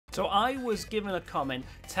So I was given a comment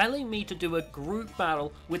telling me to do a group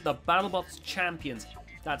battle with the Battlebots Champions.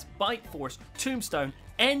 That's Bite Force, Tombstone,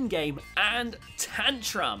 Endgame, and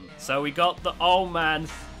Tantrum. So we got the... Oh, man.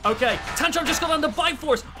 Okay, Tantrum just got on the Bite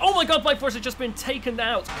Force. Oh, my God, Bite Force has just been taken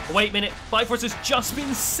out. Wait a minute. Bite Force has just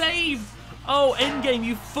been saved. Oh, Endgame,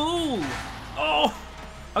 you fool. Oh.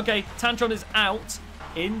 Okay, Tantrum is out.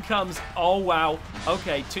 In comes... Oh, wow.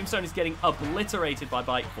 Okay, Tombstone is getting obliterated by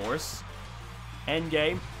Bite Force.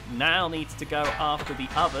 Endgame now needs to go after the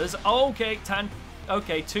others. Okay,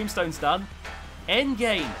 Tombstone's done.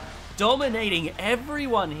 Endgame dominating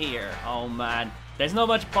everyone here. Oh, man. There's not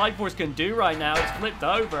much Bite Force can do right now. It's flipped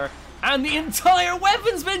over. And the entire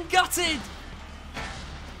weapon's been gutted.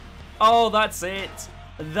 Oh, that's it.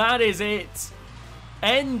 That is it.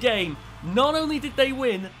 Endgame. Not only did they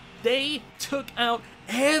win, they took out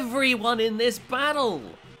everyone in this battle.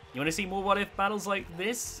 You want to see more what if battles like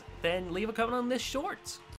this? Then leave a comment on this short.